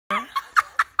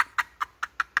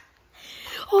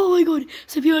Oh my god.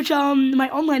 So pretty much my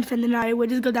online friend and I were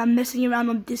just go down messing around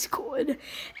on Discord,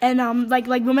 and like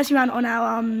we're messing around on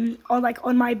our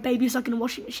on my baby sucking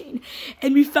washing machine,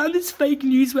 and we found this fake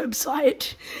news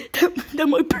website that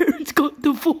my parents got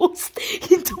divorced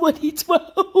in 2012.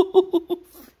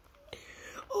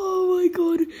 Oh my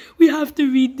god, we have to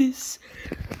read this.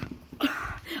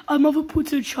 A mother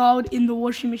puts her child in the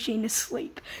washing machine to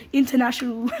sleep.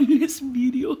 International Women's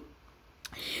Video.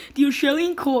 The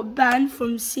Australian court banned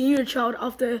from seeing a child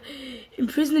after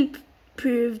imprisonment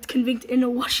proved convicted in a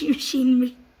washing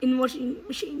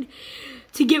machine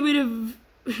to get rid of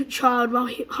child while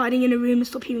hiding in a room to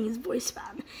stop hearing his voice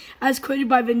spam. As quoted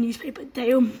by the newspaper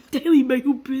Daily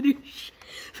Mail British,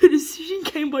 the decision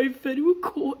came by federal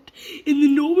court in the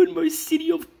northernmost city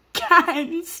of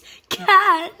Cairns.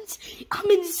 I'm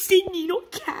in Sydney,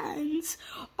 not Cairns.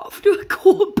 After a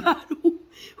court battle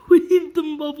wherein the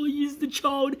mother used the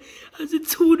child as a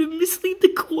tool to mislead the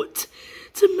court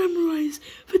to memorize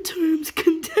the terms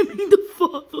condemning the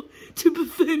father to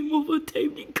prevent him of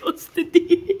obtaining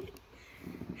custody.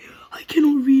 I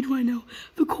cannot read right now.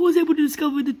 The court was able to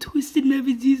discover the twisted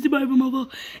methods used by the mother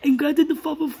and granted the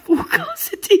father full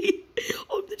custody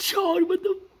of the child,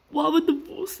 while the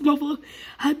divorced mother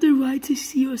had the right to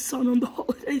see her son on the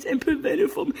holidays and prevent her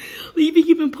from leaving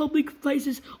him in public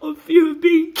places on fear of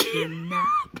being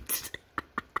kidnapped.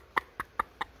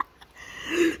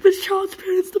 The child's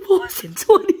parents divorced in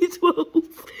 2012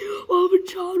 while the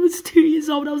child was 2 years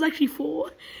old. I was actually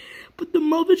 4. But the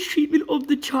mother's treatment of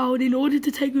the child in order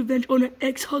to take revenge on her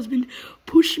ex-husband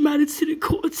pushed matters to the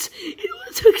courts in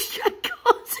order to extract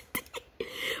custody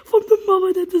from the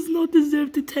mother that does not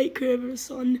deserve to take care of her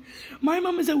son. My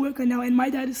mom is at work right now and my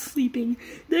dad is sleeping.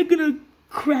 They're gonna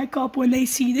crack up when they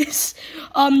see this.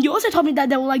 You also told me that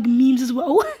there were like memes as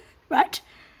well, right?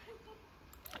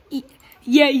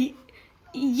 Yeah,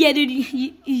 dude.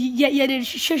 Yeah, dude.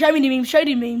 Show me the memes. Show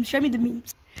me the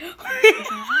memes.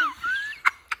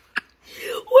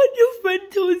 When your friend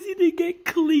tells you to get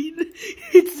clean,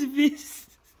 it's this.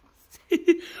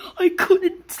 I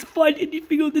couldn't find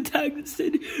anything on the tag that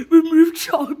said remove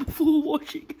child before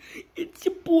washing. It's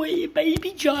your boy,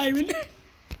 baby Jiren.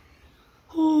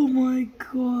 Oh my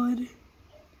god.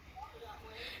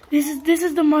 This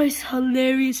is the most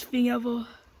hilarious thing ever.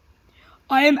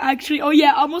 I am actually,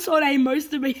 I'm also on a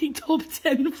most amazing top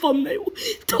 10 thumbnail.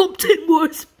 Top 10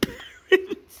 worst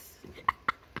parents.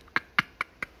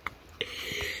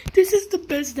 This is the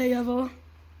best day ever.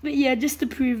 But yeah, just to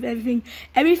prove everything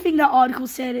that article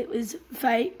said it was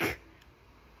fake.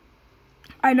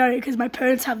 I know, because my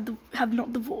parents have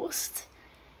not divorced.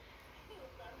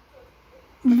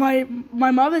 My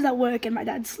mother's at work and my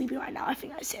dad's sleeping right now, I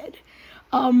think I said.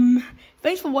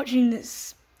 Thanks for watching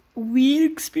this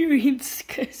weird experience,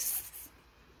 cause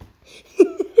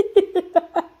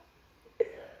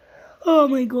oh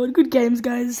my god, good games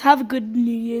guys. Have a good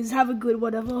New Year's, have a good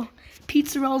whatever.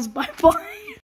 Pizza rolls, bye bye.